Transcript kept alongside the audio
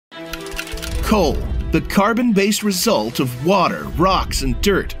Coal, the carbon-based result of water, rocks, and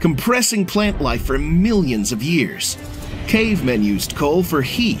dirt, compressing plant life for millions of years. Cavemen used coal for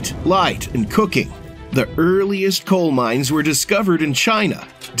heat, light, and cooking. The earliest coal mines were discovered in China,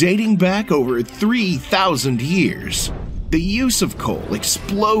 dating back over 3,000 years. The use of coal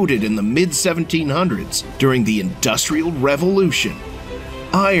exploded in the mid-1700s during the Industrial Revolution.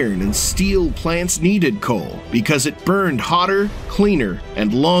 Iron and steel plants needed coal because it burned hotter, cleaner,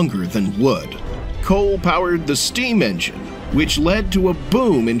 and longer than wood. Coal powered the steam engine, which led to a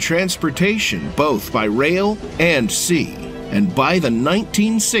boom in transportation both by rail and sea. And by the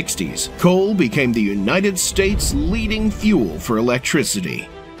 1960s, coal became the United States' leading fuel for electricity.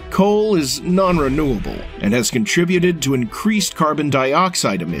 Coal is non-renewable and has contributed to increased carbon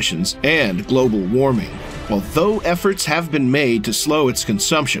dioxide emissions and global warming. Although efforts have been made to slow its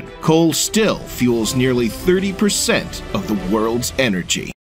consumption, coal still fuels nearly 30% of the world's energy.